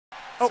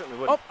Certainly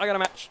would. Oh, I got a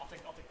match.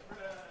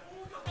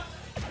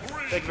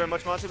 Thank you very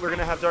much, Monty. We're going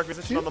to have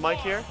DarkMusician on the mic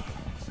here.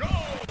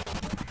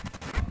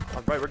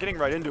 All right, we're getting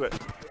right into it.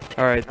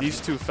 All right,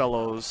 these two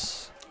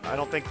fellows. I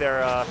don't think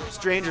they're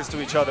strangers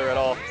to each other at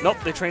all. Nope,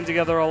 they train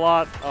together a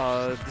lot.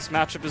 This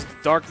matchup is the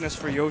darkness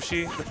for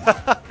Yoshi.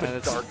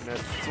 Darkness.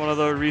 It's one of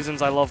the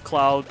reasons I love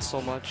Cloud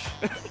so much.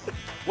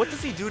 What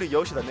does he do to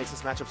Yoshi that makes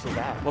this matchup so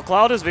bad? Well,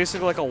 Cloud is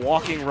basically like a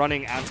walking,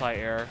 running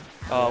anti-air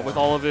with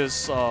all of his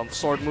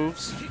sword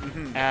moves.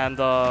 And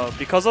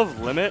because of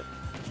Limit,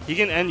 he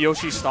can end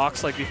Yoshi's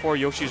stocks like before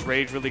Yoshi's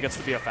rage really gets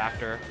to be a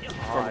factor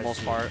for the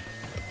most part.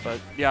 But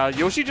yeah,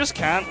 Yoshi just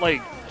can't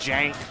like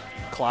jank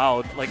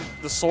Cloud. Like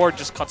the sword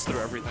just cuts through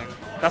everything.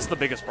 That's the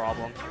biggest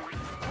problem.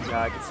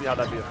 Yeah, I can see how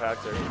that'd be a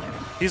factor.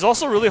 He's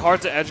also really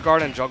hard to edge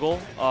guard and juggle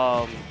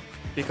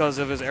because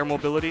of his air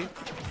mobility.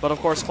 But of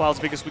course, Cloud's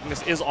biggest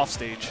weakness is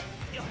offstage.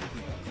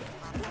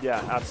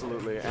 Yeah,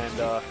 absolutely.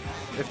 And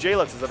if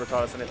J-Lex has ever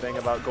taught us anything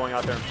about going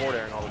out there and forward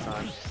airing all the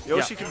time,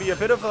 Yoshi can be a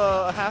bit of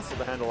a hassle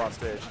to handle off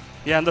stage.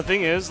 Yeah, and the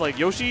thing is, like,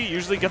 Yoshi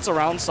usually gets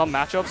around some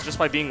matchups just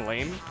by being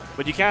lame,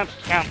 but you can't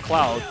camp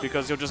Cloud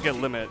because you'll just get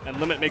Limit, and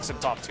Limit makes him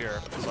top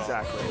tier. So.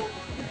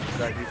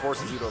 Exactly. He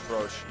forces you to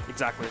approach.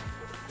 Exactly.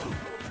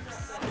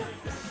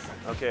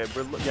 Okay,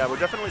 we're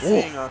definitely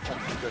seeing. Oh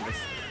goodness.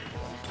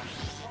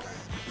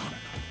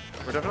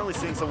 We're definitely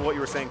seeing some of what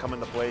you were saying come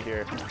into play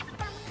here.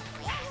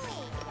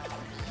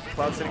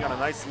 Cloud sitting on a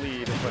nice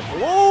lead. But,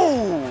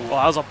 whoa! Well,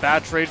 that was a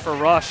bad trade for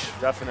Rush.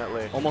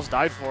 Definitely. Almost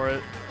died for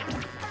it.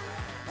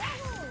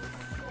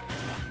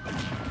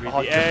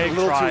 Oh, just a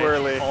little too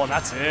early. Oh, and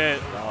that's it.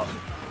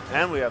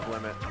 And we have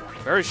Limit.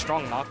 Very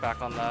strong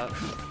knockback on that.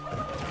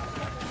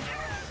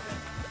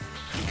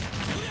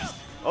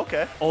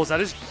 Okay. Oh, is that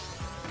his?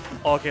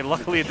 Oh, okay,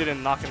 luckily it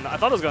didn't knock him. I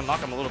thought it was going to knock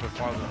him a little bit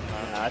farther than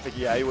that. Yeah, I think,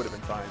 he would have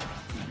been fine.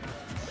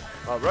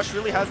 Rush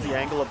really has the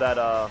angle of that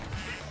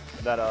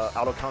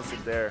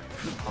auto-canceled there.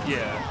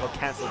 Yeah. Or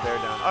canceled there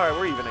down. All right,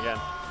 we're even again.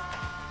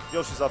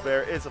 Yoshi's up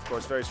air is, of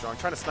course, very strong.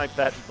 Trying to snipe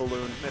that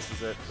balloon.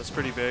 Misses it. That's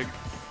pretty big.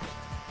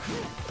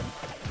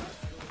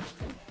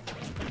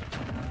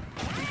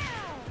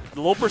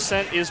 The low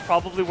percent is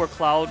probably where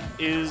Cloud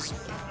is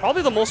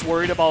probably the most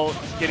worried about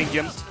getting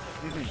gimped.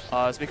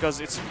 It's because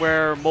it's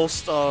where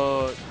most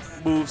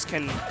moves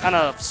can kind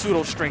of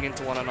pseudo-string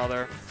into one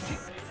another.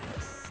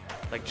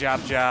 Like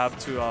jab, jab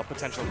to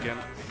potential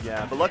gimp.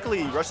 Yeah, but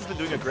luckily Rush has been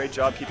doing a great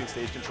job keeping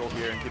stage control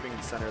here and keeping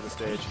the center of the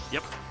stage.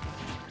 Yep.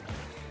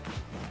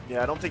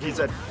 Yeah, I don't think he's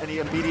at any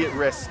immediate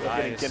risk of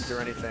getting gimped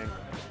or anything.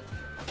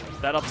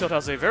 That up tilt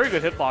has a very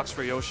good hitbox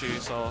for Yoshi,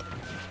 so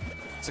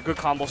it's a good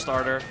combo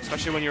starter,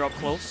 especially when you're up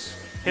close.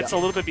 Hits a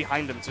little bit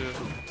behind him, too.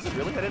 Does it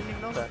really? I didn't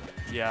even know that.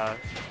 Yeah.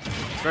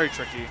 It's very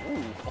tricky.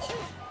 Ooh.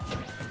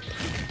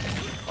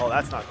 Oh,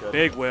 that's not good.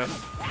 Big whiff.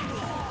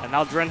 And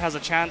now Dren has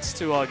a chance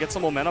to get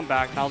some momentum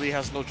back now that he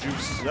has no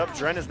juice. Yep,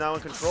 Dren is now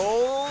in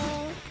control.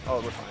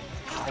 Oh, we're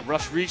fine.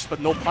 Rush reach, but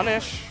no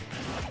punish.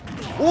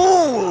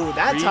 Ooh,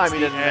 that Reads time he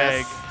the didn't egg.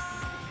 miss.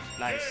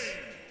 Nice.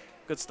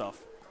 Good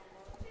stuff.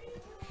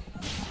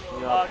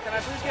 Yep. Can I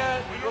please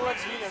get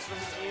Rolex Venus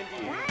versus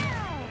E&D?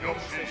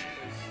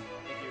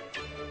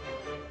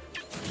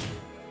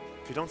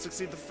 If you don't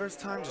succeed the first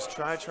time, just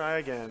try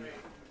again.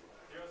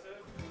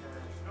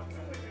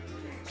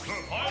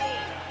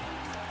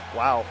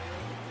 Wow.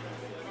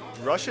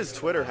 Rush's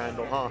Twitter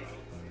handle, huh?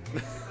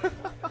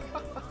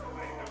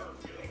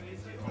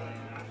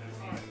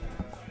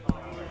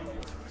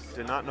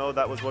 Did not know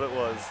that was what it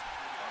was.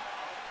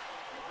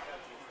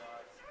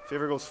 If he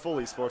ever goes full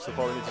esports, we'll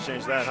probably need to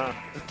change that, huh?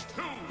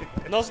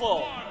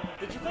 Nuzlo,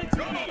 did you play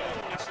 2E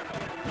yesterday?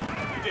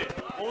 You did.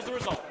 What was the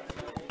result?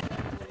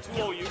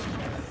 2-0 you.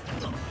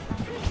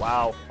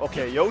 Wow.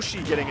 Okay,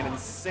 Yoshi getting an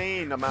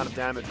insane amount of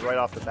damage right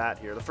off the bat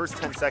here. The first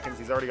 10 seconds,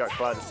 he's already got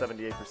Cloud to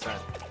 78%.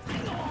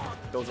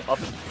 Those up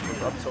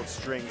tilt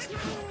strings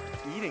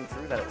eating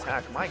through that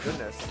attack. My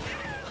goodness.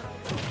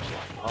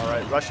 All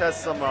right, Rush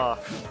has some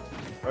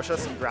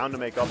ground to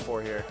make up for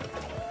here.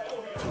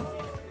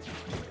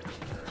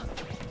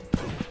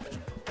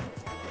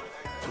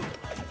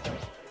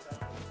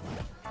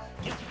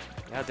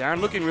 Yeah,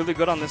 Darren looking really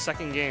good on this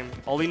second game.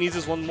 All he needs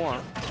is one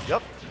more.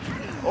 Yep.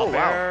 Oh,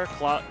 wow.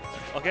 Cloud.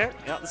 Okay,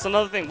 yeah, that's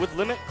another thing. With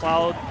Limit,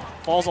 Cloud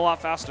falls a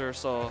lot faster,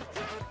 so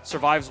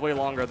survives way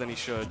longer than he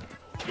should.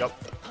 Yep.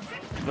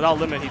 Without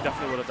Limit, he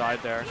definitely would have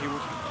died there.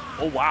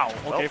 Oh, wow.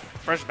 Okay,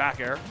 fresh back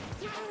air.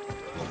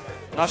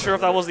 Not sure if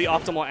that was the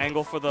optimal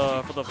angle for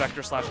the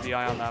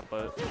vector/DI on that,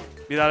 but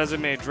be that as it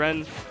may,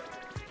 Dren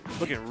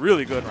looking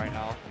really good right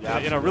now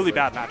in a really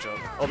bad matchup.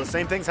 Oh, the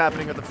same thing's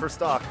happening at the first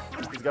stock.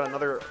 He's got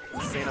another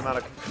insane amount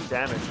of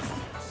damage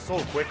so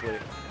quickly.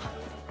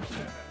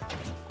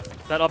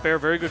 That up air,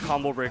 very good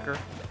combo breaker.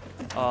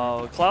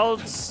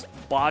 Cloud's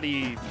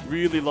body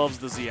really loves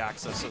the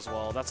Z-axis as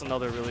well. That's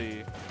another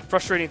really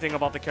frustrating thing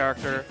about the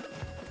character.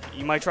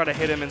 You might try to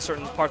hit him in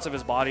certain parts of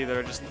his body that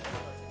are just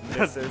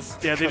misses.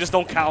 Yeah, they just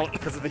don't count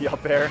because of the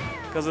up air.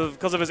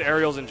 Because of his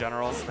aerials in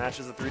general. Smash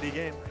is a 3D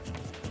game.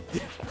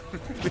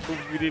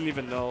 We didn't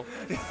even know.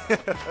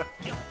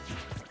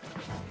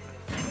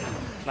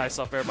 Nice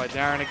up air by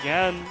Dren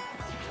again.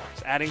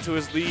 Just adding to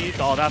his lead.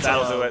 Oh,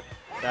 that'll do it.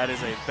 That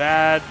is a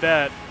bad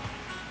bet.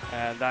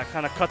 And that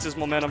kind of cuts his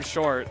momentum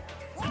short.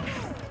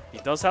 He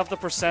does have the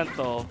percent,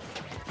 though,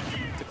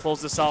 to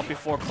close this out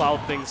before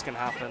Cloud things can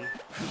happen.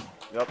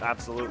 Yep,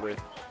 absolutely.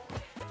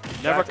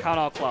 Never count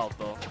out Cloud,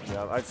 though.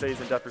 Yeah, I'd say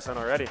he's in death percent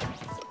already.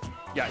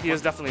 Yeah, he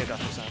is definitely a death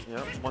percent.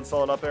 Yep, one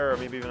solid up air or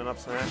maybe even an up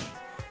smash.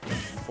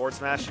 Forward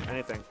smash,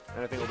 anything.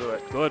 Anything will do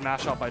it. Good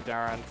mash out by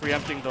Dren,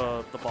 preempting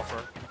the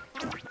buffer.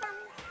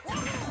 Are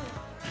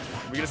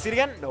we going to see it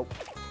again? Nope.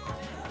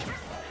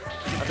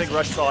 I think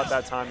Rush saw it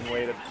that time and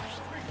waited.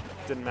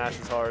 Didn't mash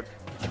as hard.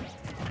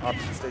 Up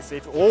to stay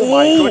safe. Oh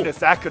my goodness,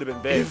 that could have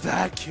been big. If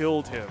that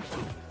killed him.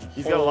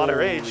 He's got a lot of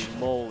rage. Holy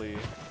moly.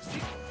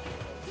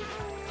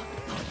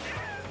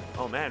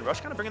 Oh man, Rush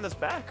kind of bringing this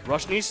back.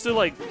 Rush needs to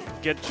like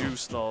get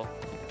juice though.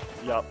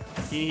 Yup.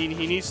 He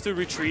needs to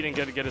retreat and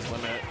get his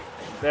limit.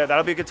 Yeah,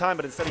 that'll be a good time,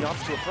 but instead he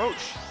opts to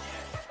approach.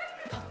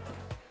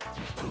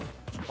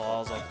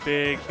 Balls a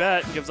big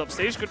bet, gives up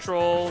stage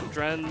control.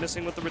 Dren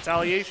missing with the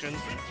retaliation.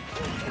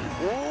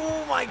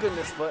 Oh my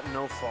goodness, but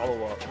no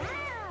follow-up.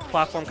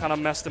 Platform kind of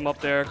messed him up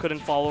there. Couldn't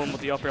follow him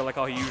with the up air like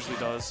how he usually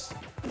does.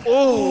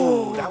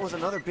 Oh, that was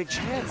another big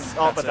chance.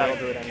 Oh, but that'll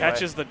do it anyway.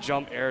 Catches the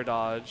jump air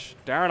dodge.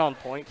 Dren on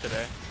point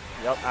today.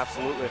 Yep,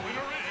 absolutely.